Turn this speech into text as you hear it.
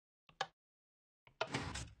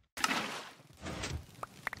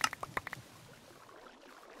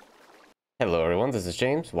Hello everyone, this is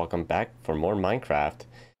James. Welcome back for more Minecraft.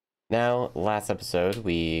 Now, last episode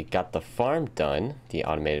we got the farm done, the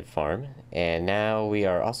automated farm, and now we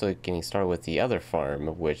are also getting started with the other farm,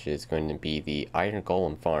 which is going to be the iron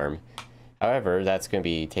golem farm. However, that's going to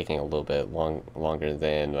be taking a little bit longer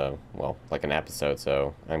than, well, like an episode,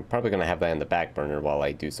 so I'm probably going to have that in the back burner while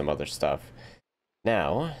I do some other stuff.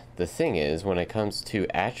 Now, the thing is, when it comes to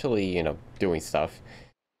actually, doing stuff,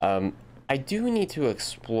 I do need to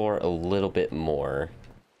explore a little bit more,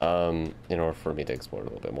 in order for me to explore a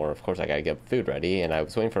little bit more. Of course, I gotta get food ready, and I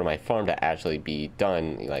was waiting for my farm to actually be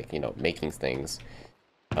done, like, making things.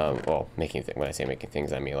 Well, when I say making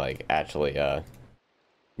things, I mean, like, actually,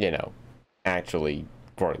 actually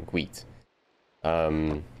growing wheat.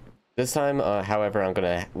 This time, however, I'm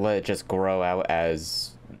gonna let it just grow out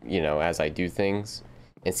as, as I do things,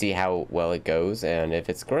 and see how well it goes. And if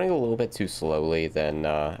it's growing a little bit too slowly, then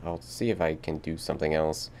I'll see if I can do something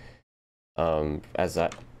else. As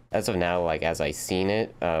of now, like, as I seen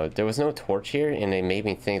it, there was no torch here, and it made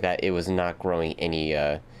me think that it was not growing any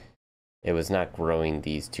it was not growing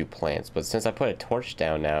these two plants. But since I put a torch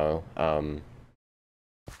down now,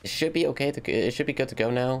 it should be okay it should be good to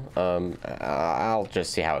go now. I'll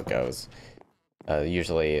just see how it goes.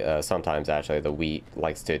 Usually, sometimes actually the wheat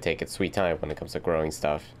likes to take its sweet time when it comes to growing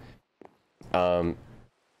stuff. Other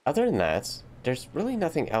than that, there's really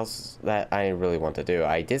nothing else that I really want to do.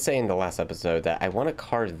 I did say in the last episode that I want to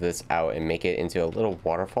carve this out and make it into a little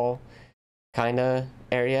waterfall kind of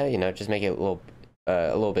area, just make it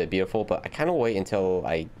a little bit beautiful, but I kind of wait until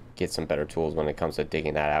I get some better tools when it comes to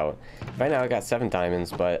digging that out. Right now I got 7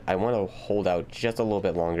 diamonds, but I want to hold out just a little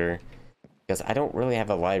bit longer, because I don't really have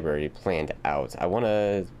a library planned out. I want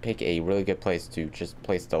to pick a really good place to just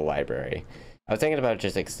place the library. I was thinking about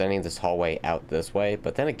just extending this hallway out this way,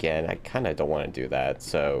 but then again, I kind of don't want to do that,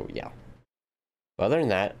 so yeah. But other than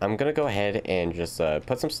that, I'm going to go ahead and just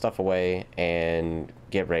put some stuff away and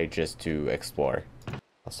get ready just to explore.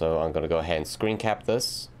 So I'm going to go ahead and screen cap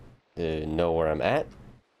this to know where I'm at.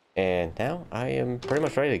 And now I am pretty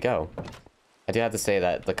much ready to go. I do have to say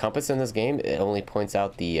that the compass in this game, it only points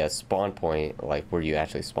out the spawn point, like where you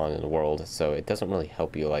actually spawn in the world, so it doesn't really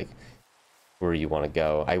help you like where you want to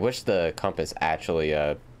go. I wish the compass actually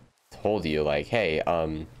told you like, hey,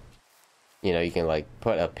 you can like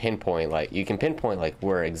put a pinpoint, like you can pinpoint like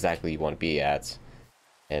where exactly you want to be at,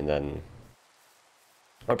 and then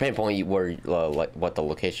or pinpoint where like what the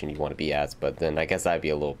location you want to be at. But then I guess that'd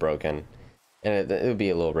be a little broken. And it would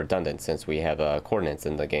be a little redundant since we have coordinates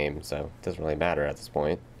in the game, so it doesn't really matter at this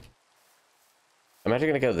point. I'm actually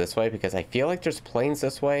going to go this way because I feel like there's plains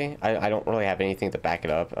this way. I don't really have anything to back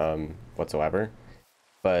it up whatsoever.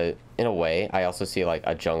 But in a way, I also see like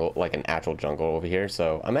a jungle, like an actual jungle over here.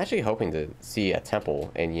 So I'm actually hoping to see a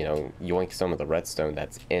temple and, yoink some of the redstone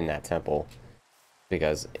that's in that temple.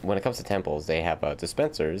 Because when it comes to temples, they have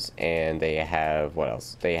dispensers, and they have, what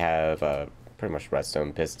else? They have pretty much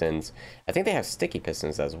redstone pistons. I think they have sticky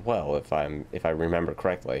pistons as well, if I remember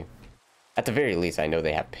correctly. At the very least, I know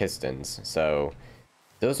they have pistons, so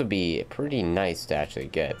those would be pretty nice to actually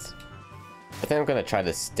get. I think I'm gonna try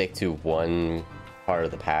to stick to one part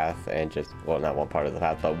of the path and just, well, not one part of the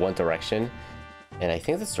path, but one direction. And I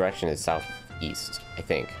think this direction is southeast, I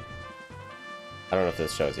think. I don't know if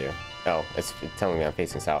this shows you. Oh, it's telling me I'm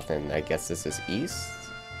facing south, and I guess this is east?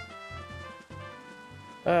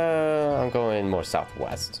 I'm going more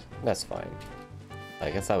southwest. That's fine.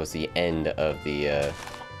 I guess that was the end of the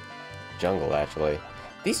jungle, actually.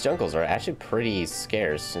 These jungles are actually pretty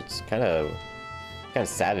scarce. It's kind of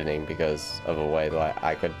saddening because of a way that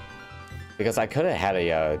I could have had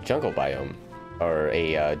a jungle biome, or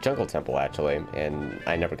a jungle temple actually, and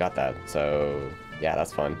I never got that. So yeah,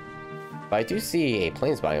 that's fun. But I do see a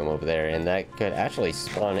plains biome over there, and that could actually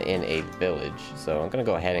spawn in a village. So I'm gonna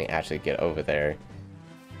go ahead and actually get over there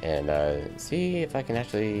and see if I can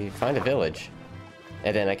actually find a village,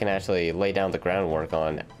 and then I can actually lay down the groundwork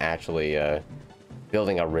on actually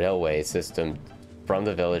building a railway system from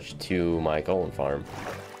the village to my golem farm.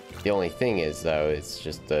 The only thing is, though, it's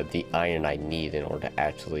just the iron I need in order to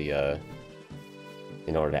actually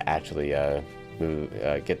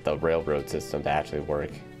get the railroad system to actually work.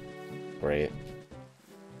 Great.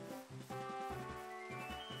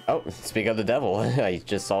 Oh, speak of the devil, I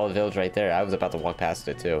just saw a village right there. I was about to walk past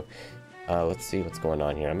it too. Let's see what's going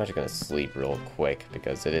on here. I'm actually gonna sleep real quick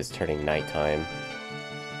because it is turning nighttime.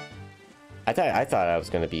 I thought I was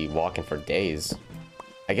gonna be walking for days.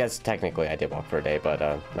 I guess technically I did walk for a day, but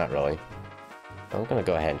not really. I'm gonna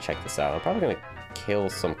go ahead and check this out. I'm probably gonna kill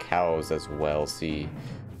some cows as well. See,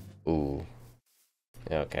 ooh,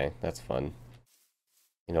 okay, that's fun.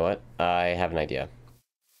 You know what? I have an idea.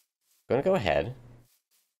 gonna go ahead.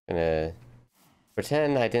 Gonna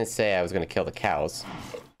pretend I didn't say I was gonna kill the cows.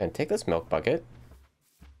 And take this milk bucket.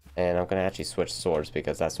 And I'm gonna actually switch swords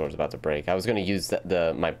because that sword's about to break. I was gonna use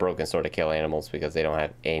my broken sword to kill animals because they don't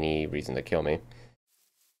have any reason to kill me.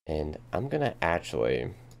 And I'm gonna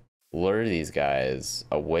actually lure these guys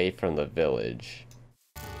away from the village.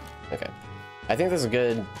 Okay. I think this is a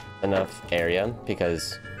good enough area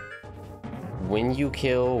because when you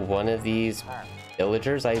kill one of these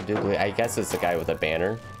villagers, I guess it's the guy with a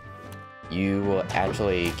banner, you will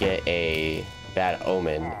actually get a bad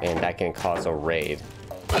omen and that can cause a raid.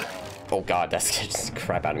 Oh god, that scared the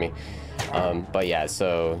crap out of me. But yeah,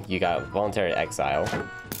 so you got voluntary exile.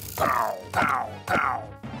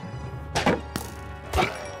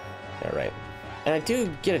 Alright. And I do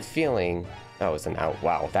get a feeling... Oh, it's an hour.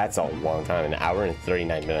 Wow, that's a long time. An hour and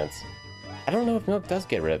 39 minutes. I don't know if milk does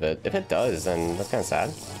get rid of it. If it does, then that's kind of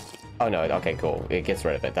sad. Oh no, okay, cool. It gets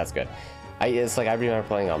rid of it. That's good. It's like I remember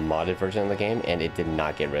playing a modded version of the game, and it did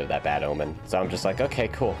not get rid of that bad omen. So I'm just like, okay,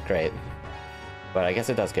 cool, great. But I guess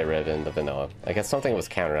it does get rid of it in the vanilla. I guess something was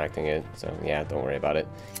counteracting it, so yeah, don't worry about it.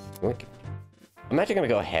 I'm actually going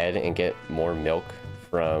to go ahead and get more milk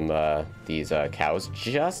from these cows,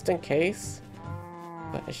 just in case.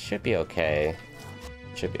 But it should be okay.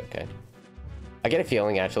 It should be okay. I get a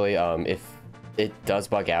feeling, actually, if it does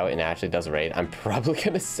bug out and actually does a raid, I'm probably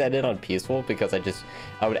going to set it on peaceful because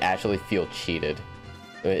I would actually feel cheated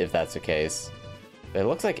if that's the case. But it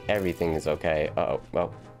looks like everything is okay. Uh-oh,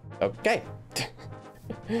 well, okay.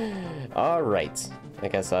 All right. I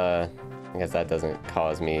guess that doesn't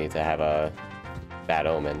cause me to have a bad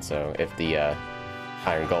omen. So if the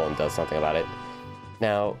iron golem does something about it.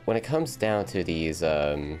 Now, when it comes down to these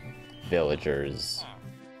villagers,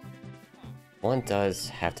 one does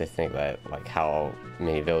have to think that like how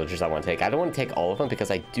many villagers I want to take. I don't want to take all of them because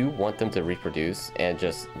I do want them to reproduce and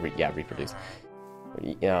just reproduce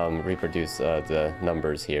the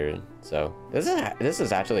numbers here. So this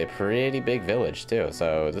is actually a pretty big village too,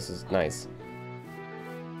 so this is nice.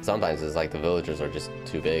 Sometimes it's like the villagers are just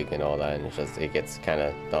too big and all that, and it gets kind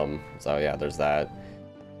of dumb. So yeah, there's that.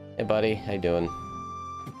 Hey buddy, how you doing?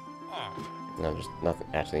 No, there's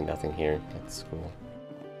nothing here. That's cool.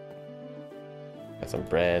 Got some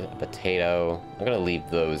bread, a potato. I'm gonna leave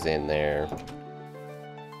those in there.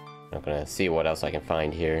 I'm gonna see what else I can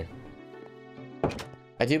find here.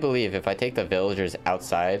 I do believe if I take the villagers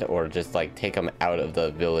outside or just like take them out of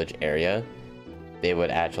the village area, they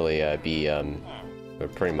would actually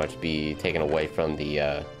would pretty much be taken away from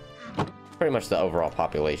the pretty much the overall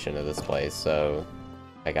population of this place. So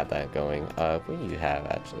I got that going. What do you have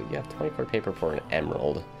actually? You have 24 paper for an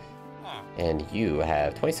emerald, and you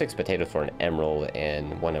have 26 potatoes for an emerald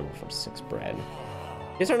and 1 emerald for 6 bread.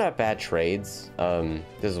 These are not bad trades.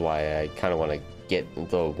 This is why I kind of want to get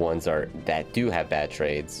the ones that do have bad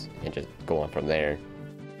trades and just go on from there.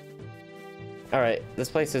 Alright, this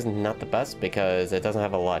place is not the best because it doesn't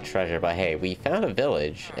have a lot of treasure, but hey, we found a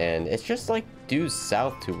village and it's just like due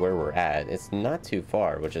south to where we're at. It's not too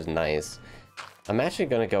far, which is nice. I'm actually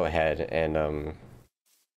going to go ahead and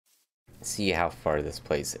see how far this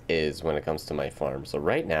place is when it comes to my farm. So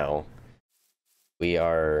right now, we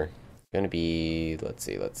are going to be, let's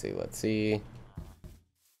see.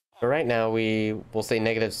 So right now we'll say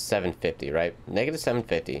negative 750, right? Negative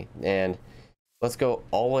 750, and let's go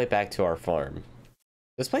all the way back to our farm.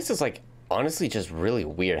 This place is like honestly just really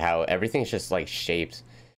weird how everything's just like shaped.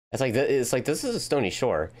 It's like this is a stony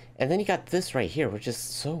shore, and then you got this right here, which is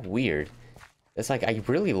so weird. It's like I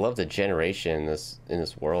really love the generation in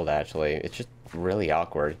this world. Actually, it's just really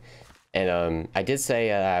awkward. And I did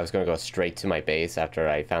say I was gonna go straight to my base after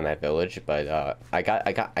I found that village, but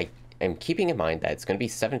I am keeping in mind that it's gonna be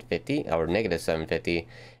 750 or negative 750,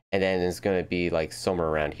 and then it's gonna be like somewhere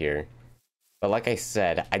around here. But like I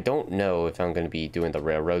said, I don't know if I'm gonna be doing the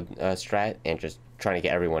railroad strat and just trying to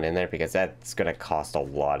get everyone in there because that's gonna cost a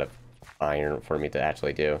lot of iron for me to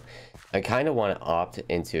actually do. I kind of want to opt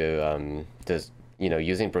into just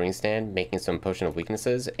using brewing stand, making some potion of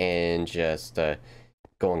weaknesses, and just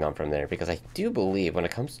going on from there, because I do believe when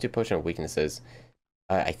it comes to potion of weaknesses,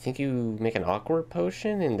 I think you make an awkward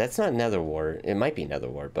potion, and that's not nether wart. It might be nether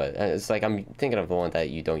wart, but it's like I'm thinking of the one that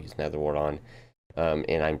you don't use nether wart on,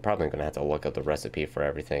 and I'm probably gonna have to look up the recipe for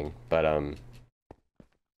everything. But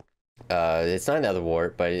it's not nether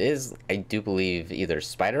wart, but it is, I do believe, either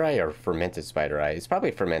spider eye or fermented spider eye. It's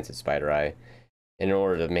probably fermented spider eye. In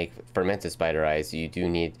order to make fermented spider eyes, you do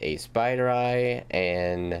need a spider eye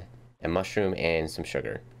and a mushroom and some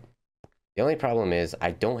sugar. The only problem is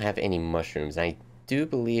I don't have any mushrooms. I do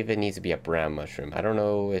believe it needs to be a brown mushroom. I don't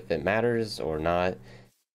know if it matters or not,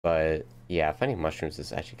 but Yeah, finding mushrooms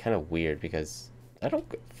is actually kind of weird because I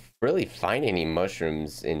don't really find any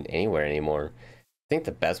mushrooms in anywhere anymore. I think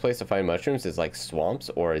the best place to find mushrooms is like swamps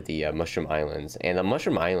or the mushroom islands, and the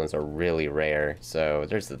mushroom islands are really rare, so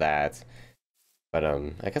there's that. But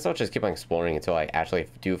I guess I'll just keep on exploring until I actually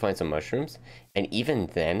do find some mushrooms, and even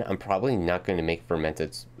then, I'm probably not going to make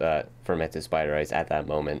fermented spider eyes at that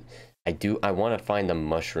moment. I want to find the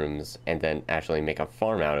mushrooms and then actually make a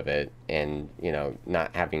farm out of it, and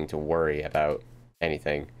not having to worry about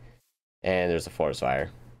anything. And there's a forest fire.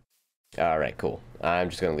 All right, cool. I'm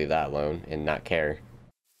just gonna leave that alone and not care.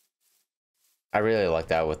 I really like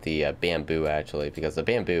that with the bamboo actually, because the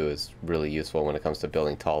bamboo is really useful when it comes to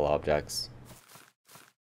building tall objects.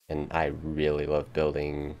 And I really love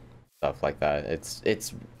building stuff like that.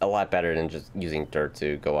 It's a lot better than just using dirt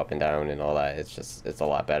to go up and down and all that. It's a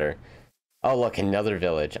lot better. Oh look, another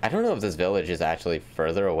village. I don't know if this village is actually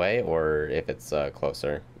further away or if it's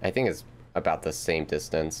closer. I think it's about the same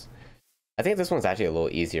distance. I think this one's actually a little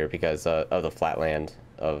easier because of the flatland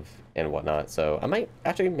and whatnot. So I might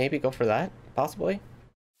actually maybe go for that, possibly.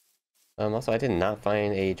 Also, I did not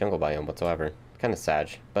find a jungle biome whatsoever. Kind of sad,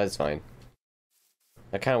 but it's fine.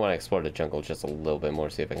 I kind of want to explore the jungle just a little bit more,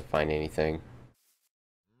 see if I can find anything.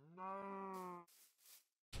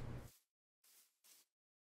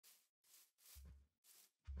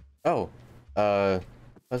 Oh,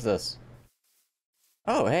 what's this?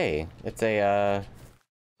 Oh, hey, it's a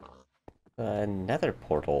nether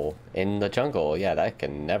portal in the jungle. Yeah, that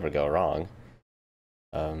can never go wrong.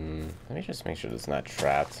 Let me just make sure it's not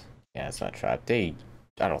trapped. Yeah, it's not trapped. I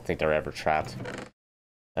don't think they're ever trapped.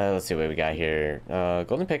 Let's see what we got here.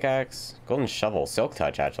 Golden pickaxe, golden shovel, silk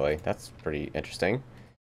touch, actually. That's pretty interesting.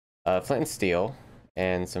 Flint and steel,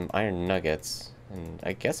 and some iron nuggets. And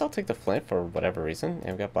I guess I'll take the flint for whatever reason.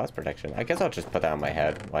 And we got blast protection. I guess I'll just put that on my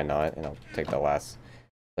head. Why not? And I'll take the last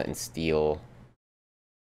flint and steel.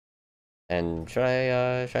 And should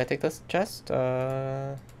I take this chest?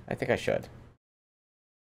 I think I should.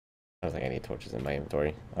 I don't think I need torches in my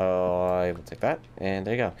inventory. Oh, I will take that, and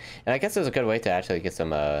there you go. And I guess there's a good way to actually get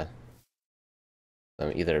some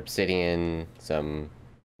either obsidian, some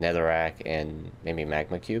netherrack, and maybe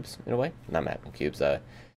magma cubes in a way. Not magma cubes,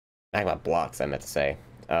 magma blocks, I meant to say.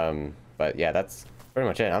 But yeah, that's pretty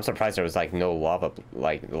much it. I'm surprised there was like no lava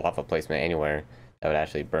placement anywhere that would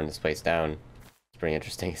actually burn this place down. It's pretty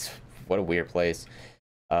interesting. What a weird place.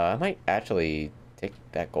 I might actually take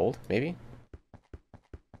that gold, maybe.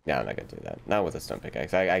 No, I'm not gonna do that. Not with a stone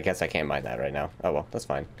pickaxe. I guess I can't mine that right now. Oh well, that's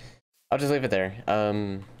fine. I'll just leave it there.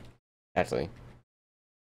 Actually.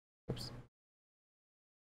 Oops.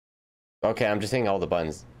 Okay, I'm just hitting all the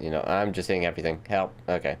buttons. I'm just hitting everything. Help.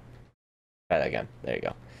 Okay. Try that again. There you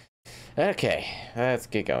go. Okay, let's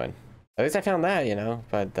get going. At least I found that,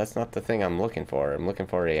 but that's not the thing I'm looking for. I'm looking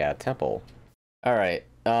for a temple. Alright,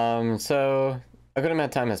 so a good amount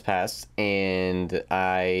of time has passed, and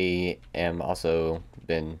I am also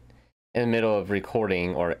been in the middle of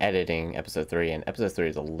recording or editing episode 3, and episode 3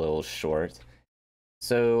 is a little short.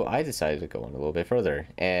 So I decided to go on a little bit further,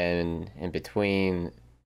 and in between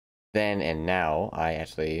then and now, I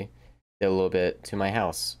actually did a little bit to my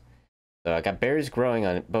house. So I got berries growing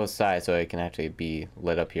on both sides so it can actually be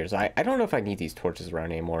lit up here. So I don't know if I need these torches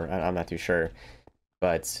around anymore. I'm not too sure.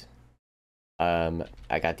 But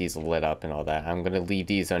I got these lit up and all that. I'm going to leave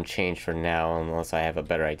these unchanged for now unless I have a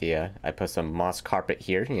better idea. I put some moss carpet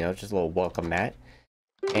here, just a little welcome mat.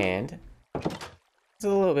 And it's a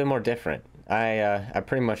little bit more different. I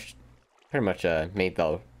pretty much made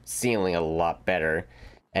the ceiling a lot better.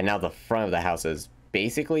 And now the front of the house is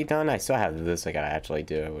basically done. I still have this I gotta actually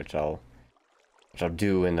do, which I'll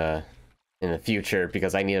do in the future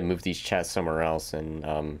because I need to move these chests somewhere else, and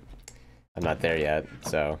I'm not there yet.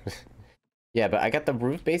 So yeah, but I got the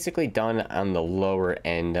roof basically done on the lower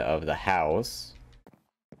end of the house,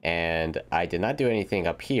 and I did not do anything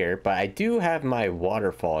up here, but I do have my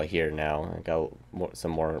waterfall here now. I got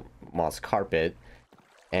some more moss carpet,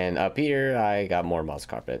 and up here I got more moss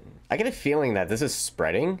carpet. I get a feeling that this is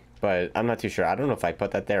spreading, but I'm not too sure. I don't know if I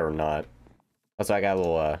put that there or not. Also, I got a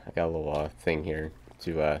little thing here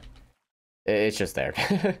to it's just there.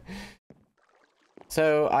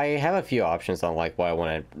 So I have a few options on like what I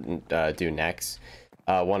want to do next.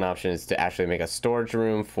 One option is to actually make a storage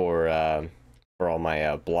room for all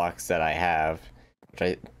my blocks that I have, which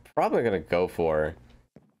I probably gonna go for.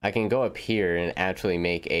 I can go up here and actually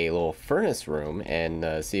make a little furnace room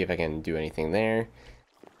and see if I can do anything there.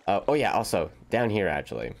 Oh yeah, also down here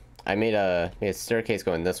actually, I made a staircase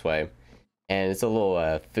going this way, and it's a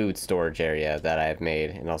little food storage area that I've made.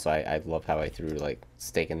 And also I love how I threw like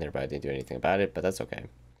steak in there, but I didn't do anything about it, but that's okay.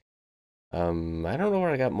 I don't know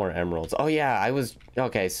where I got more emeralds. Oh yeah,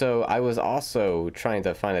 okay, so I was also trying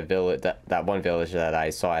to find a village, that one village that I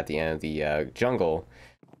saw at the end of the jungle,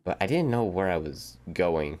 but I didn't know where I was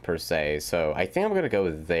going per se. So I think I'm gonna go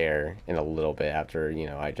there in a little bit after, you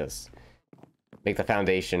know, I just make the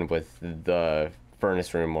foundation with the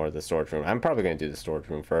furnace room or the storage room. I'm probably gonna do the storage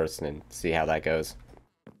room first and see how that goes.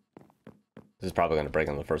 This is probably gonna break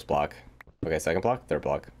on the first block. Okay, second block, third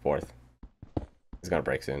block, fourth. It's gonna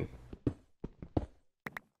break soon.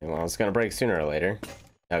 Well, it's gonna break sooner or later.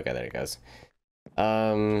 Okay, there it goes.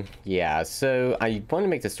 Yeah, so I want to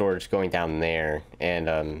make the storage going down there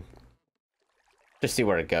and just see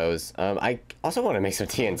where it goes. I also want to make some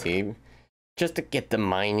TNT just to get the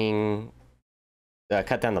mining,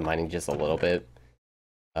 cut down the mining just a little bit.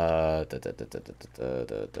 I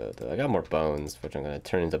got more bones, which I'm gonna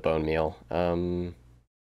turn into bone meal.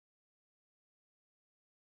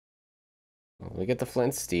 We get the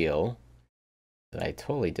flint steel that I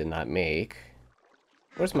totally did not make.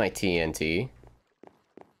 Where's my TNT?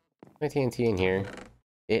 My TNT in here.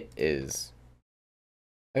 It is.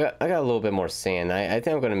 I got a little bit more sand. I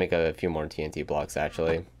think I'm gonna make a few more TNT blocks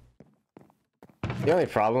actually. The only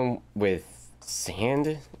problem with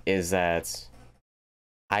sand is that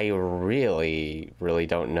I really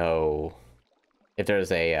don't know if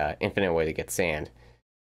there's a infinite way to get sand.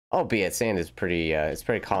 Albeit sand is pretty it's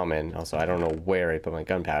pretty common. Also, I don't know where I put my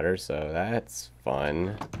gunpowder, so that's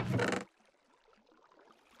fun.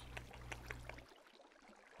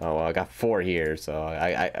 Oh well, I got 4 here, so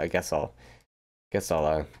I guess I'll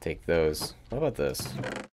take those. What about this?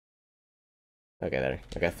 Okay, there.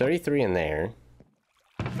 I got 33 in there.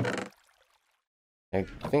 I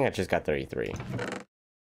think I just got 33.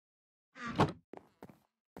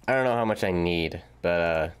 I don't know how much I need,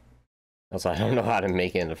 but also I don't know how to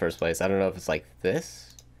make it in the first place. I don't know if it's like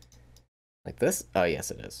this? Like this? Oh yes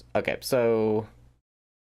it is. Okay, so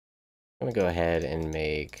I'm gonna go ahead and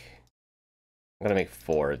I'm gonna make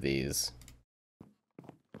 4 of these.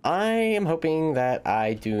 I am hoping that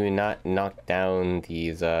I do not knock down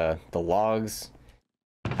these the logs.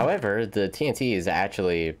 However, the TNT is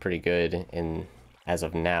actually pretty good as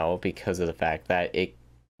of now because of the fact that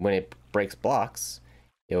when it breaks blocks,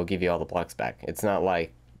 it will give you all the blocks back. It's not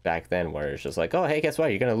like back then where it's just like, oh hey, guess what?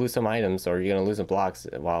 You're gonna lose some items or you're gonna lose some blocks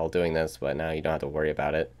while doing this, but now you don't have to worry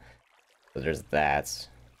about it. So there's that.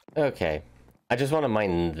 Okay. I just want to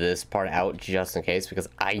mine this part out just in case because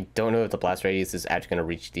I don't know if the blast radius is actually going to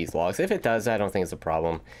reach these logs. If it does, I don't think it's a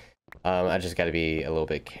problem. I just got to be a little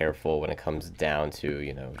bit careful when it comes down to,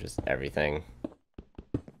 you know, just everything.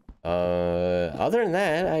 Other than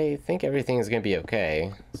that, I think everything is going to be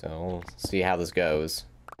okay. So we'll see how this goes.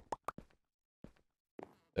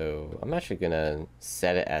 So I'm actually going to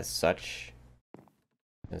set it as such. I'm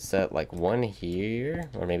gonna set like 1 here,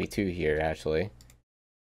 or maybe 2 here actually.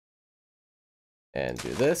 And do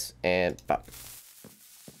this, and pop.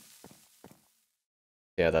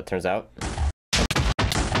 Yeah, that turns out.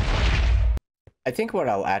 I think what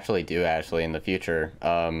I'll actually do in the future,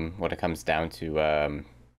 when it comes down to,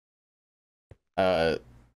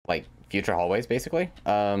 like, future hallways, basically,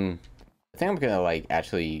 I think I'm gonna, like,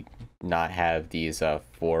 actually not have these,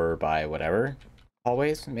 4 by whatever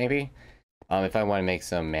hallways, maybe. If I want to make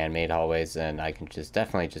some man-made hallways, then I can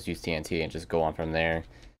definitely just use TNT and just go on from there.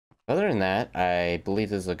 Other than that, I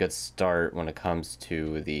believe this is a good start when it comes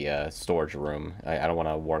to the storage room. I don't want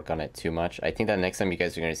to work on it too much. I think that next time you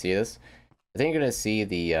guys are going to see this, I think you're going to see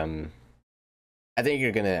the, I think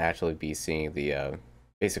you're going to actually be seeing the,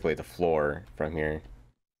 basically the floor from here.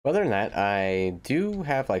 Other than that, I do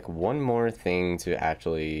have like one more thing to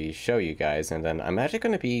actually show you guys, and then I'm actually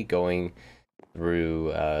going to be going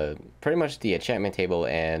through pretty much the enchantment table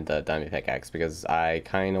and the diamond pickaxe because I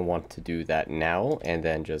kind of want to do that now and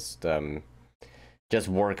then just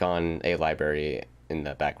work on a library in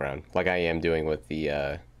the background like I am doing with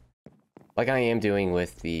the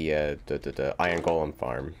the iron golem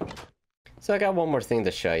farm. So I got one more thing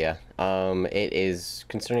to show you. It is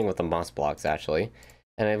concerning with the moss blocks actually,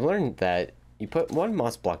 and I've learned that you put 1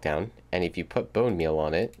 moss block down, and if you put bone meal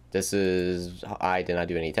on it, I did not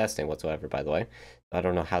do any testing whatsoever, by the way. I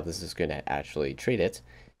don't know how this is going to actually treat it.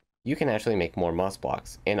 You can actually make more moss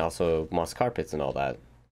blocks, and also moss carpets and all that.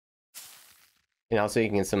 And also you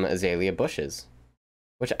can get some azalea bushes,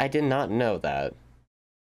 which I did not know that.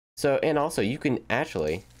 So, and also you can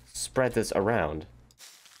actually spread this around.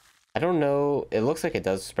 I don't know, it looks like it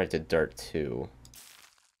does spread to dirt too.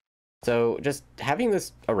 So just having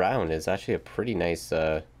this around is actually a pretty nice,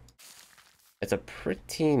 it's a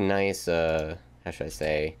pretty nice, how should I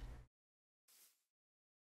say,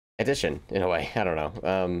 addition in a way. I don't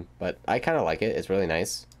know. But I kind of like it. It's really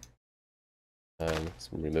nice. Let's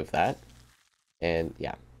remove that. And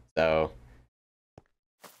yeah, so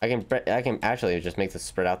I can actually just make this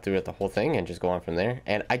spread out through the whole thing and just go on from there.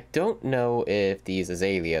 And I don't know if these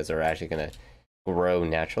azaleas are actually gonna grow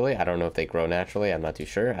naturally. I don't know if they grow naturally. I'm not too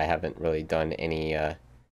sure. I haven't really done any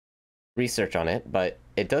research on it, but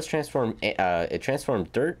it does transform. It transforms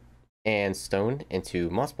dirt and stone into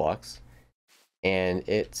moss blocks, and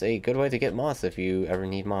it's a good way to get moss if you ever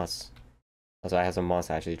need moss. Also, I have some moss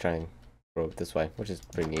actually trying to grow this way, which is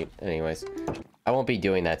pretty neat. Anyways, I won't be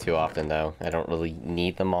doing that too often though. I don't really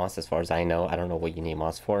need the moss as far as I know. I don't know what you need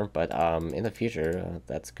moss for, but in the future,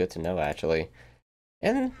 that's good to know actually.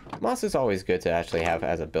 And moss is always good to actually have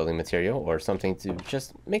as a building material or something to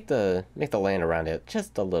just make the land around it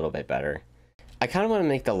just a little bit better. I kind of want to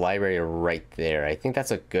make the library right there. I think that's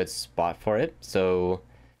a good spot for it. So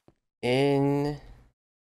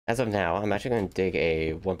as of now, I'm actually going to dig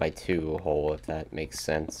a 1x2 hole, if that makes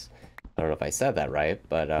sense. I don't know if I said that right,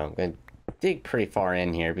 but I'm going to dig pretty far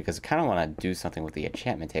in here because I kind of want to do something with the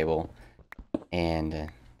enchantment table. And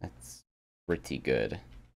that's pretty good.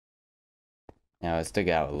 Now let's dig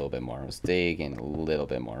out a little bit more. Let's dig in a little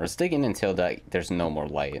bit more. Let's dig in until there's no more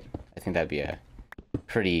light. I think that'd be a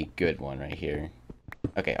pretty good one right here.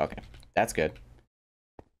 Okay, okay. That's good.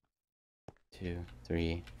 2,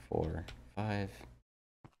 3, 4, 5.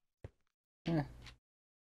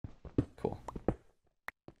 Cool.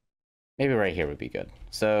 Maybe right here would be good.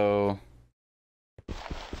 So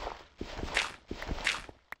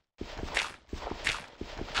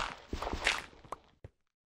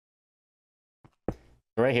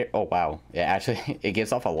right here. Oh wow. Yeah, actually it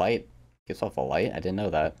gives off a light. Gives off a light. I didn't know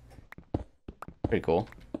that. Pretty cool.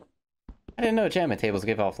 I didn't know enchantment tables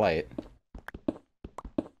give off light.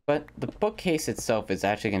 But the bookcase itself is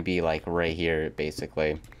actually going to be like right here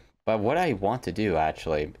basically. But what I want to do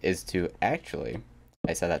actually is to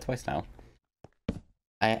I said that twice now.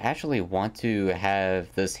 I actually want to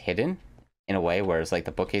have this hidden in a way where it's like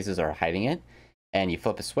the bookcases are hiding it and you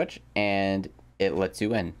flip a switch and it lets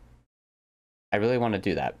you in. I really want to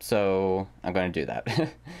do that, so I'm going to do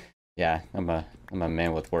that. Yeah, I'm a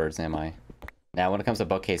man with words, am I? Now, when it comes to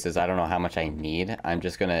bookcases, I don't know how much I need. I'm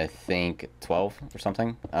just going to think 12 or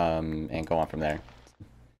something, and go on from there.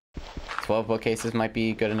 12 bookcases might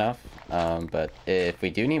be good enough, but if we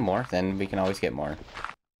do need more, then we can always get more.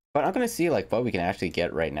 But I'm going to see like what we can actually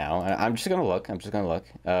get right now. I'm just going to look.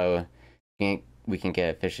 We can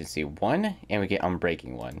get efficiency 1, and we get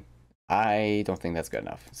unbreaking 1. I don't think that's good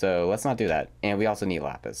enough. So let's not do that. And we also need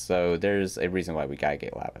lapis. So there's a reason why we gotta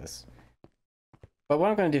get lapis. But what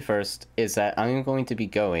I'm going to do first is that I'm going to be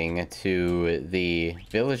going to the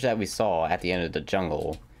village that we saw at the end of the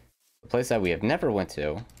jungle. A place that we have never went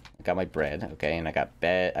to. I got my bread, okay, and I got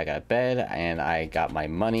a bed, and I got my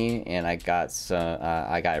money, and I got some,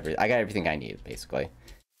 I got everything I need, basically.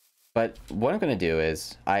 But what I'm gonna do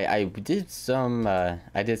is I did some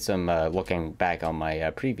looking back on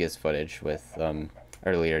my previous footage with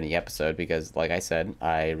earlier in the episode, because like I said,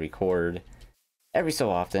 I record every so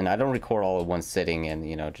often. I don't record all in one sitting and,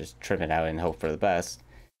 you know, just trim it out and hope for the best.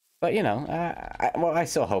 But, you know, I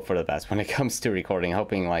still hope for the best when it comes to recording,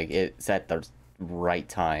 hoping like it's at the right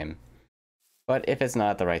time. But if it's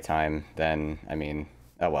not at the right time, then I mean,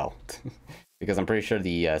 oh well. Because I'm pretty sure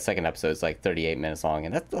the second episode is like 38 minutes long,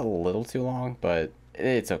 and that's a little too long, but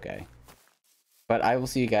it's okay. But I will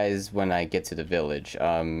see you guys when I get to the village,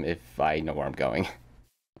 if I know where I'm going.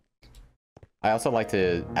 I also like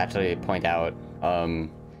to actually point out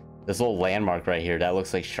this little landmark right here that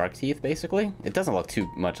looks like shark teeth, basically. It doesn't look too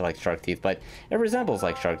much like shark teeth, but it resembles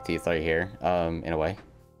like shark teeth right here, in a way.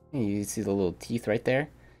 You see the little teeth right there?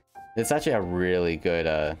 It's actually a really good,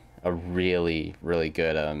 a really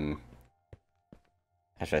good,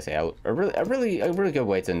 how should I say, a really good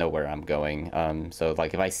way to know where I'm going. So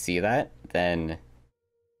like if I see that, then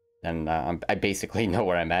I basically know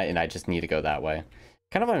where I'm at, and I just need to go that way.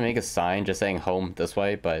 Kind of want to make a sign just saying home this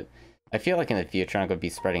way, but I feel like in the future I'm going to be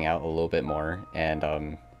spreading out a little bit more, and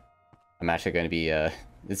I'm actually going to be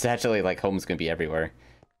it's actually like home's going to be everywhere.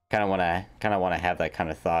 Kind of want to have that kind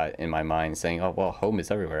of thought in my mind, saying, oh well, home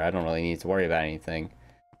is everywhere. I don't really need to worry about anything.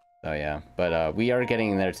 So yeah, but we are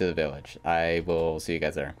getting there to the village. I will see you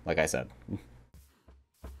guys there, like I said.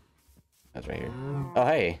 That's right here. Oh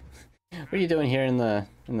hey, what are you doing here in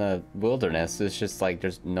the wilderness? It's just like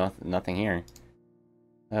there's nothing here.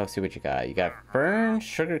 Let's see what you got. You got fern,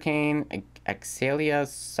 sugarcane, axalia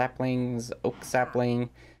saplings, oak sapling,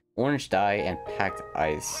 orange dye, and packed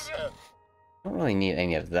ice. Don't really need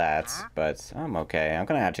any of that, but I'm okay. I'm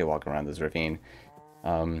gonna actually walk around this ravine.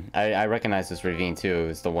 I recognize this ravine too.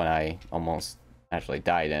 It's the one I almost actually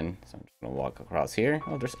died in. So I'm just gonna walk across here.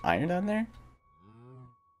 Oh, there's iron down there?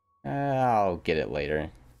 I'll get it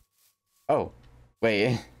later. Oh,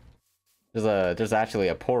 wait. There's actually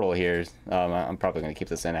a portal here. I'm probably gonna keep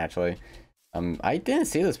this in actually. I didn't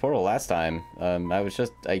see this portal last time. I was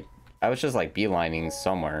just like beelining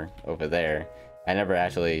somewhere over there. I never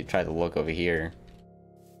actually tried to look over here.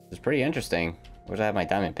 It's pretty interesting. Wish I had my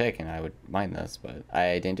diamond pick and I would mine this, but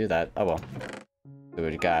I didn't do that. Oh well. So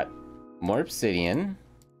we got more obsidian.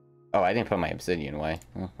 Oh, I didn't put my obsidian away.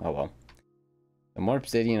 Oh well. So more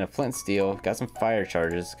obsidian, a flint steel. Got some fire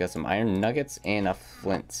charges. Got some iron nuggets and a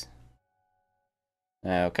flint.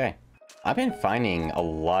 Okay. I've been finding a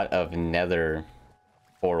lot of nether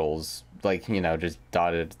portals, like, you know, just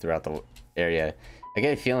dotted throughout the area. I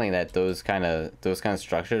get a feeling that those kind of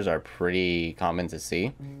structures are pretty common to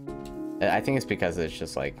see. I think it's because it's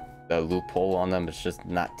just like the loophole on them is just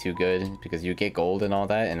not too good, because you get gold and all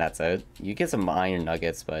that and that's it. You get some iron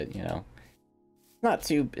nuggets, but you know,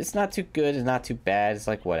 it's not too good, it's not too bad, it's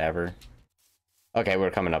like whatever. Okay,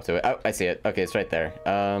 we're coming up to it. Oh, I see it. Okay, it's right there.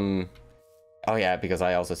 Oh yeah, because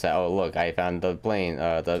I also said, oh look, I found the plane,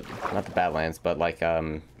 not the Badlands, but like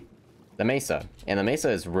the Mesa, and the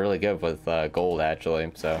Mesa is really good with gold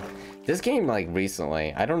actually. So this game, like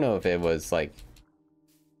recently, I don't know if it was like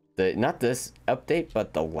not this update,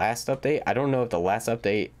 but the last update. I don't know if the last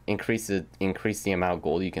update increased the amount of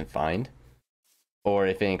gold you can find, or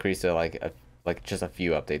if it increased it like just a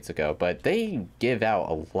few updates ago. But they give out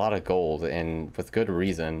a lot of gold, and with good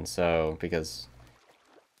reason. So because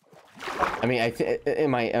I mean, in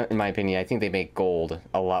my opinion, I think they make gold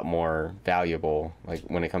a lot more valuable, like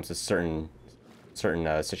when it comes to certain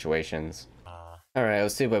situations. All right,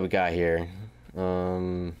 let's see what we got here.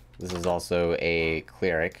 This is also a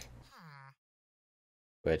cleric,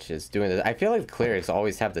 which is doing this. I feel like clerics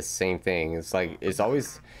always have the same thing. It's like it's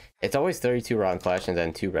always 32 rotten flesh and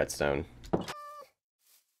then 2 redstone.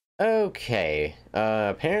 Okay,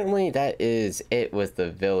 apparently that is it with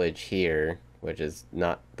the village here, which is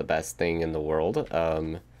not the best thing in the world.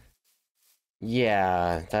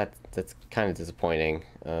 Yeah, that's kind of disappointing.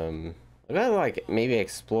 I'm gonna like maybe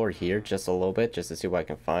explore here just a little bit just to see what I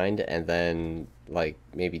can find, and then like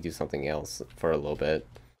maybe do something else for a little bit.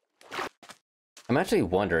 I'm actually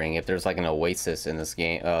wondering if there's like an oasis in this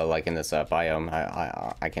game, like in this biome.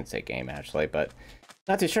 I can't say game actually, but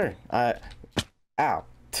not too sure. Ow.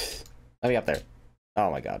 Let me up there.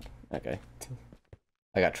 Oh my god. Okay.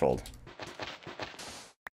 I got trolled.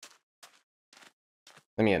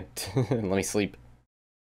 Let me in. Let me sleep.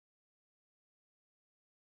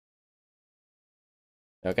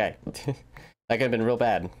 Okay. That could have been real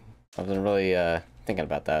bad. I wasn't really thinking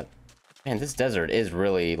about that. Man, this desert is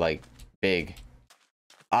really like big.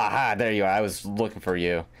 Aha, there you are. I was looking for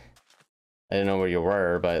you. I didn't know where you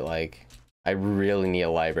were, but like I really need a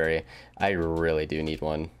library. I really do need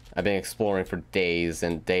one. I've been exploring for days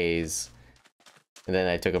and days. And then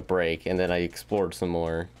I took a break and then I explored some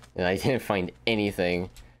more and I didn't find anything.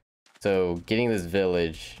 So getting this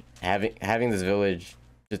village, having this village,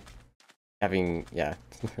 just having, yeah,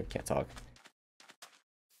 I can't talk.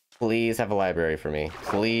 Please have a library for me.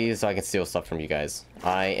 Please, so I can steal stuff from you guys.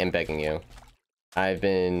 I am begging you. I've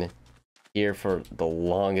been here for the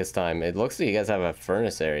longest time. It looks like you guys have a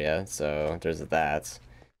furnace area, so there's that.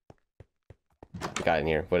 What you got in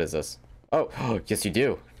here? What is this? Oh, yes you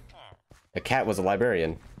do. A cat was a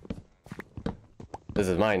librarian. This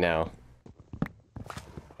is mine now.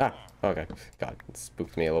 Ah, okay. God, it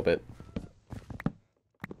spooked me a little bit.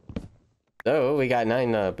 So we got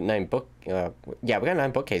nine book. Yeah, we got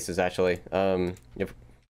 9 bookcases actually.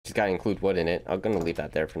 Just gotta include wood in it. I'm gonna leave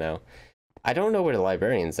that there for now. I don't know where the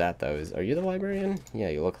librarian's at though. Are you the librarian? Yeah,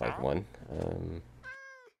 you look like one.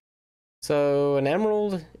 So an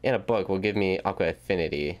emerald and a book will give me aqua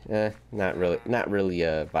affinity. Not really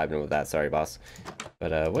vibing with that. Sorry, boss.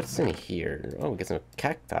 But what's in here? Oh, we get some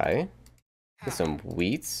cacti. Get some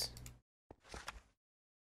wheats.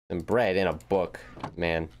 Some bread and a book.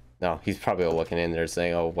 Man, no, he's probably looking in there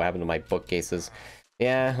saying, "Oh, what happened to my bookcases?"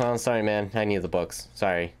 Yeah, well, sorry, man. I need the books.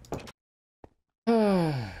 Sorry.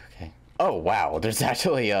 Okay. Oh wow, there's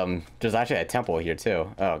actually a temple here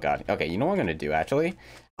too. Oh god. Okay, you know what I'm gonna do actually?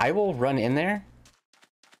 I will run in there.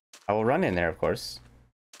 I will run in there, of course.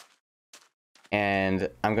 And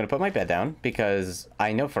I'm going to put my bed down because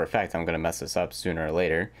I know for a fact I'm going to mess this up sooner or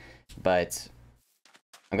later. But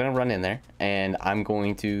I'm going to run in there and I'm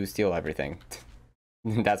going to steal everything.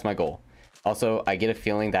 That's my goal. Also, I get a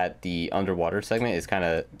feeling that the underwater segment is kind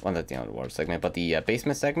of... Well, not the underwater segment, but the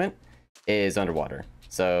basement segment is underwater.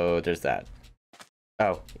 So there's that.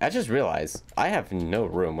 Oh, I just realized I have no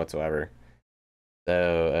room whatsoever.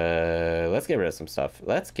 So, let's get rid of some stuff.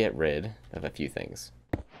 Let's get rid of a few things.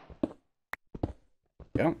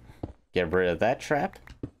 Go. Get rid of that trap.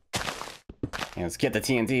 And let's get the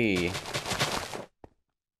TNT.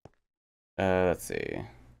 Let's see.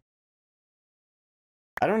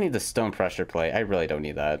 I don't need the stone pressure plate. I really don't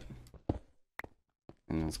need that.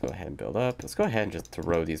 And let's go ahead and build up. Let's go ahead and just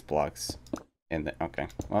throw these blocks in there. Okay,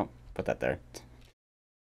 well, put that there.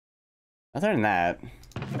 Other than that,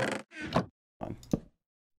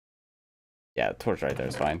 yeah, the torch right there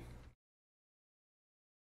is fine.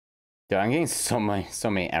 Dude, I'm getting so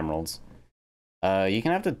many emeralds. You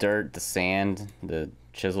can have the dirt, the sand, the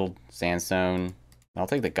chiseled sandstone. I'll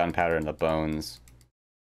take the gunpowder and the bones.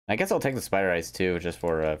 I guess I'll take the spider eyes too, just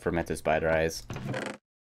for fermented spider eyes.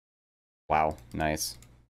 Wow, nice.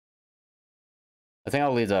 I think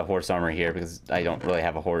I'll leave the horse armor here because I don't really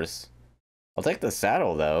have a horse. I'll take the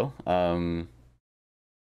saddle though.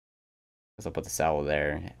 Guess I'll put the saddle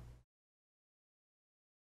there.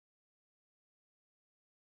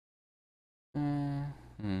 I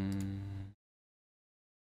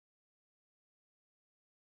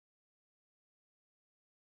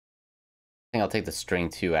think I'll take the string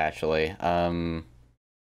too, actually.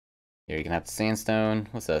 Here you can have the sandstone.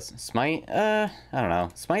 What's this? Smite? I don't know.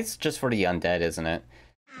 Smite's just for the undead, isn't it?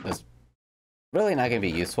 It's really not gonna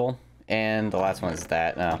be useful. And the last one is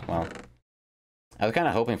that. Oh, well. I was kind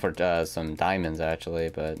of hoping for some diamonds, actually,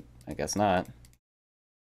 but I guess not.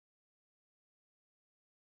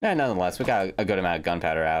 Yeah, nonetheless, we got a good amount of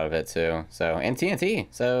gunpowder out of it, too. So, and TNT,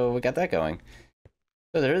 so we got that going.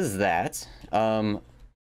 So there is that. I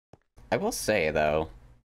will say, though...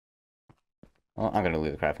 Well, I'm going to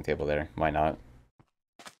leave the crafting table there. Why not?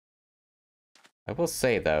 I will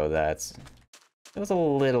say, though, that it was a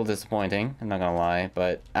little disappointing. I'm not going to lie.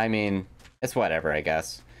 But, I mean, it's whatever, I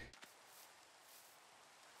guess.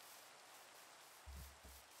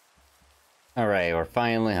 Alright, we're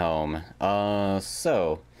finally home.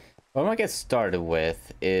 So... what I'm going to get started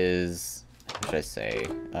with is... what should I say?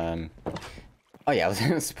 Oh yeah,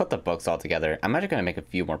 let's put the books all together. I'm actually gonna make a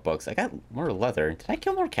few more books. I got more leather. Did I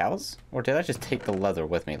kill more cows? Or did I just take the leather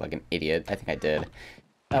with me like an idiot? I think I did.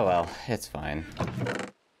 Oh well, it's fine.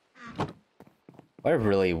 What I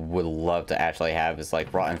really would love to actually have is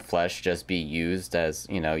like rotten flesh just be used as,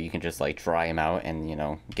 you know, you can just like dry them out and, you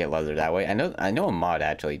know, get leather that way. I know a mod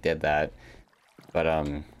actually did that. But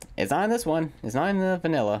it's not in this one. It's not in the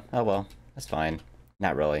vanilla. Oh well, that's fine.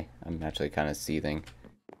 Not really. I'm actually kind of seething.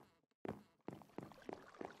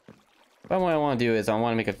 But what I want to do is I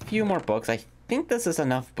want to make a few more books. I think this is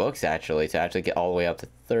enough books, actually, to actually get all the way up to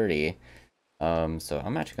 30. So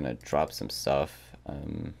I'm actually going to drop some stuff.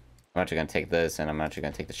 I'm actually going to take this, and I'm actually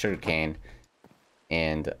going to take the sugarcane.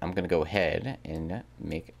 And I'm going to go ahead and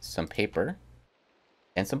make some paper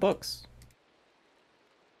and some books.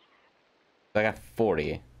 So I got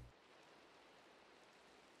 40.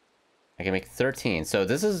 I can make 13. So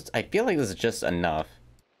this is, I feel like this is just enough.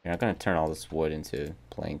 Here, I'm going to turn all this wood into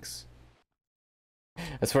planks.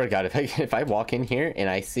 I swear to God, if I walk in here and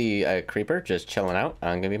I see a creeper just chilling out,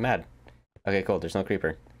 I'm gonna be mad. Okay, cool. There's no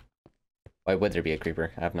creeper. Why would there be a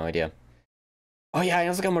creeper? I have no idea. Oh yeah, I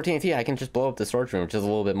also got more TNT. I can just blow up the storage room, which is a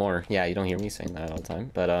little bit more. Yeah, you don't hear me saying that all the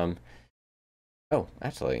time, but oh,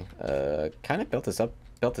 actually, kind of built this out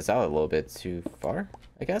a little bit too far,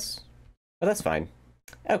 I guess. But that's fine.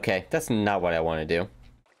 Okay, that's not what I want to do.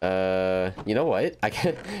 You know what? I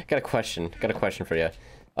got a question. Got a question for you.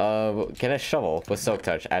 Can a shovel with Silk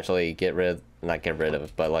Touch actually not get rid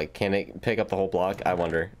of, but like, can it pick up the whole block? I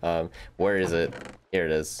wonder. Where is it? Here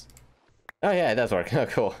it is. Oh yeah, it does work. Oh,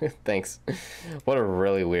 cool. Thanks. What a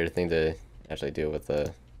really weird thing to actually do with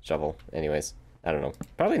the shovel. Anyways, I don't know.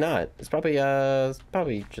 Probably not. It's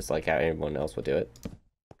probably just like how everyone else would do it.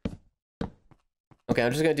 Okay,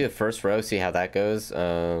 I'm just gonna do the first row, see how that goes.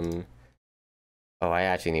 Oh, I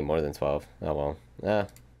actually need more than 12. Oh well. Oh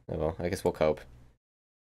well, I guess we'll cope.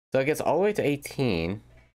 So it gets all the way to 18.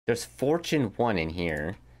 There's Fortune 1 in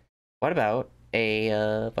here. What about a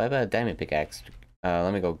diamond pickaxe?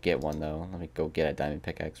 Let me go get one though. Let me go get a diamond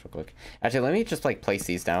pickaxe real quick. Actually, let me just like place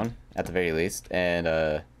these down at the very least. And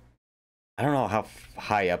I don't know how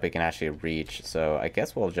high up it can actually reach. So I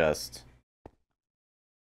guess we'll just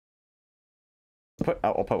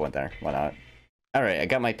I'll put one there. Why not? Alright, I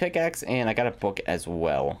got my pickaxe, and I got a book as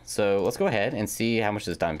well. So, let's go ahead and see how much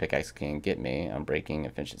this diamond pickaxe can get me on breaking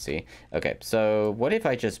efficiency. Okay, so what if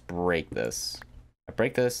I just break this? I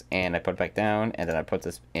break this, and I put it back down, and then I put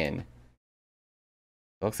this in.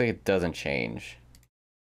 It looks like it doesn't change.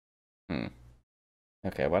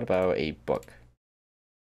 Okay, what about a book?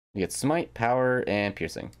 You get smite, power, and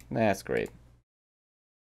piercing. That's great.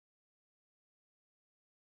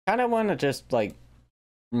 Kinda wanna just, like,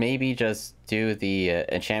 maybe just do the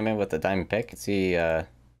enchantment with the diamond pick. See,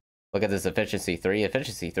 look at this efficiency 3.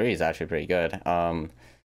 Efficiency 3 is actually pretty good.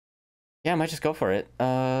 Yeah, I might just go for it.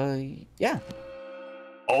 Yeah.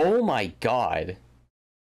 Oh my god.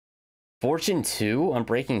 Fortune 2 on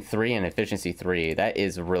breaking 3 and efficiency 3. That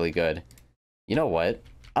is really good. You know what?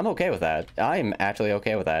 I'm okay with that. I'm actually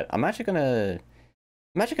okay with that. I'm actually gonna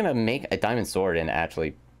make a diamond sword and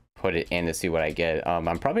actually put it in to see what I get.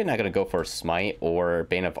 I'm probably not gonna go for smite or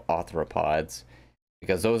bane of arthropods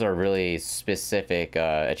because those are really specific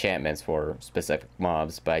enchantments for specific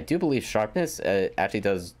mobs. But I do believe sharpness actually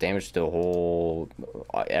does damage to the whole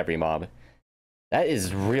every mob. That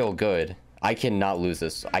is real good. I cannot lose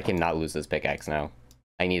this. I cannot lose this pickaxe now.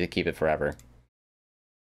 I need to keep it forever.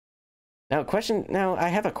 Now, I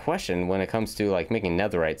have a question when it comes to like making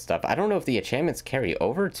netherite stuff. I don't know if the enchantments carry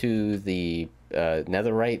over to the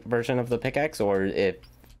netherite version of the pickaxe, or if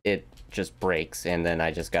it just breaks and then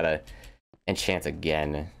I just gotta enchant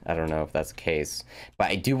again. I don't know if that's the case, but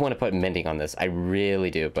I do want to put mending on this. I really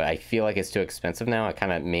do, but I feel like it's too expensive now. I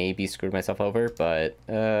kind of maybe screwed myself over, but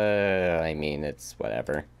I mean, it's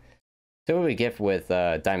whatever. So what do we get with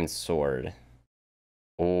diamond sword?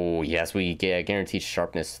 Oh yes, we get guaranteed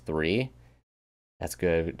sharpness 3. That's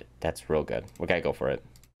good. That's real good. We gotta go for it.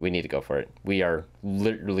 We need to go for it. We are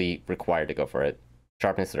literally required to go for it.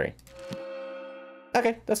 Sharpness 3.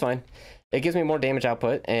 Okay, that's fine. It gives me more damage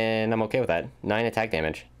output, and I'm okay with that. 9 attack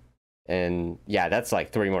damage. And yeah, that's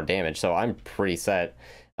like 3 more damage, so I'm pretty set.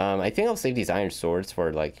 I think I'll save these iron swords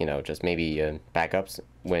for like, you know, just maybe backups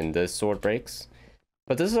when this sword breaks.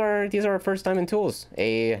 But these are our first diamond tools.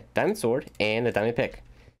 A diamond sword and a diamond pick.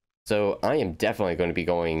 So I am definitely going to be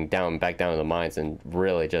going back down to the mines and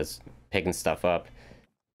really just picking stuff up.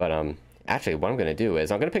 But actually what I'm going to do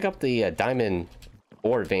is I'm going to pick up the diamond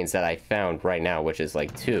ore veins that I found right now, which is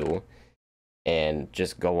like 2, and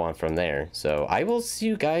just go on from there. So I will see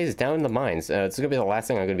you guys down in the mines. It's going to be the last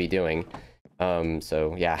thing I'm going to be doing.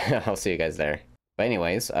 So yeah, I'll see you guys there. But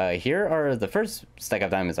anyways, here are the first stack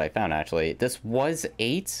of diamonds I found, actually. This was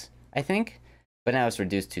 8, I think, but now it's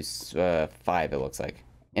reduced to 5, it looks like.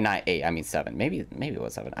 And not 8, I mean 7. Maybe it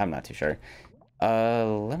was 7. I'm not too sure.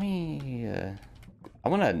 Let me... I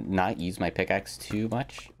want to not use my pickaxe too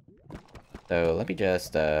much. So let me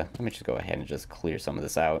just go ahead and just clear some of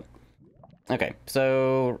this out. Okay,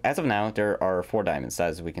 so as of now, there are 4 diamonds,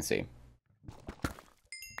 as we can see.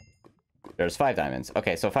 There's 5 diamonds.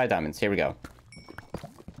 Okay, so 5 diamonds. Here we go.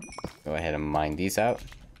 Go ahead and mine these out.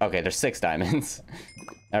 Okay, there's 6 diamonds.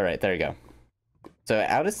 All right, there you go. So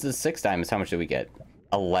out of the 6 diamonds, how much do we get?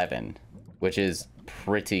 11, which is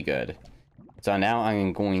pretty good. So now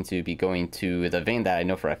I'm going to be going to the vein that I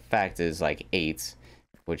know for a fact is like 8,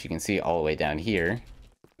 which you can see all the way down here.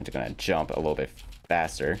 I'm just gonna jump a little bit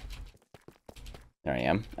faster. There I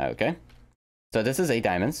am. Okay. So this is 8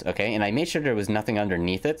 diamonds, okay, and I made sure there was nothing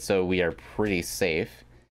underneath it, so we are pretty safe.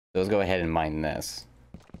 So let's go ahead and mine this.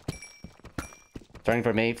 Starting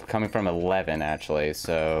from 8, coming from 11, actually,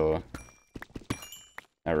 so...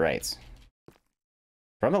 Alright.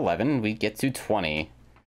 From 11, we get to 20.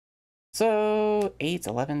 So, 8,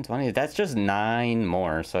 11, 20, that's just 9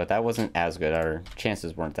 more, so that wasn't as good. Our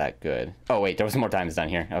chances weren't that good. Oh, wait, there was more diamonds down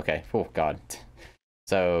here. Okay, oh, God.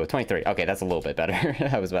 So, 23. Okay, that's a little bit better,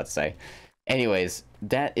 I was about to say. Anyways,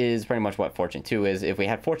 that is pretty much what Fortune 2 is. If we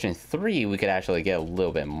had Fortune 3, we could actually get a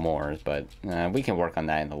little bit more, but we can work on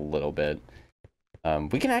that in a little bit.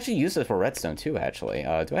 We can actually use this for redstone too, actually.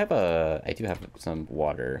 I do have some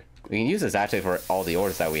water. We can use this actually for all the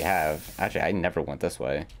ores that we have. Actually, I never went this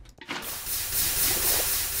way.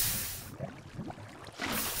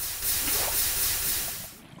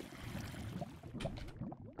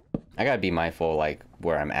 I gotta be mindful, like,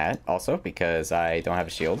 where I'm at, also, because I don't have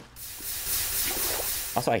a shield.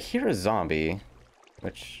 Also, I hear a zombie,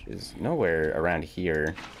 which is nowhere around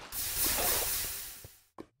here.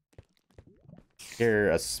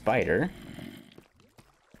 Hear a spider.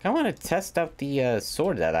 I want to test out the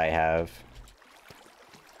sword that I have.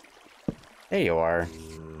 There you are.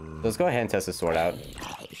 Let's go ahead and test the sword out.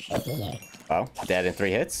 Oh, dead in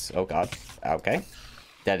 3 hits. Oh god. Okay.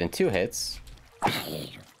 Dead in 2 hits.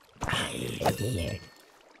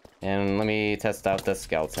 And let me test out the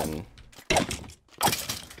skeleton.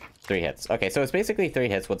 3 hits. Okay, so it's basically 3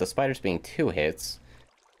 hits with the spiders being 2 hits.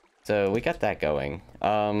 So we got that going.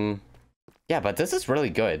 Yeah, but this is really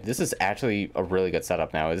good. This is actually a really good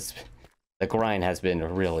setup now. The grind has been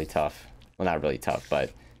really tough. Well, not really tough,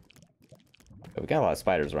 but we got a lot of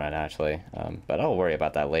spiders around, actually. But I'll worry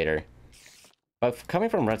about that later. But coming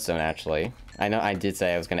from redstone, actually, I know I did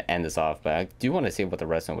say I was going to end this off, but I do want to see what the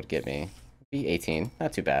redstone would get me. Be 18,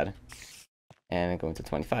 not too bad. And going to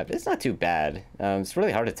 25. It's not too bad. It's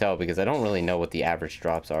really hard to tell because I don't really know what the average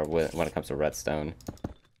drops are when it comes to redstone.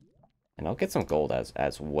 And I'll get some gold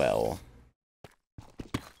as well.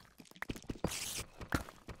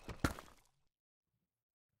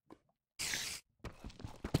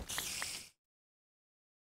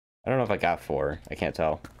 I don't know if I got 4. I can't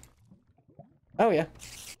tell. Oh, yeah.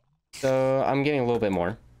 So I'm getting a little bit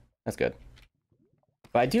more. That's good.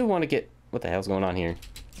 But I do want to get... What the hell's going on here?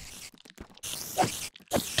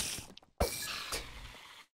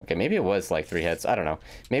 Okay, maybe it was like 3 hits. I don't know.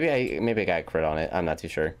 Maybe I got a crit on it. I'm not too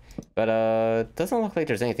sure. But doesn't look like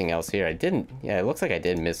there's anything else here. I didn't... Yeah, it looks like I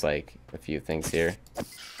did miss like a few things here.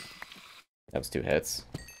 That was 2 hits.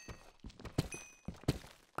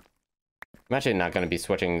 I'm actually not going to be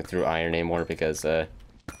switching through iron anymore because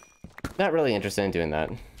not really interested in doing that.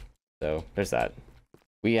 So there's that.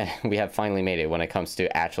 We have finally made it when it comes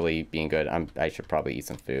to actually being good. I should probably eat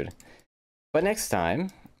some food. But next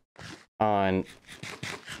time on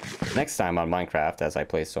Minecraft, as I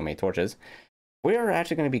place so many torches, we are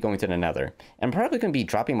actually going to be going to the Nether. I'm probably going to be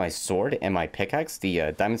dropping my sword and my pickaxe,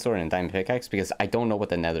 the diamond sword and diamond pickaxe, because I don't know what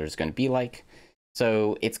the Nether is going to be like.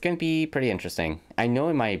 So it's going to be pretty interesting. I know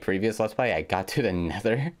in my previous Let's Play, I got to the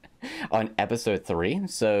Nether on episode 3.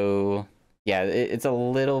 So yeah, it's a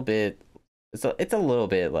little bit... It's a little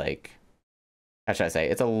bit like... How should I say?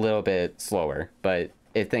 It's a little bit slower, but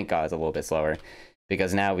thank God it's a little bit slower.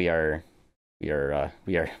 Because now we are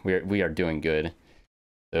doing good.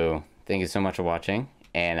 So thank you so much for watching,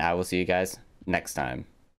 and I will see you guys next time.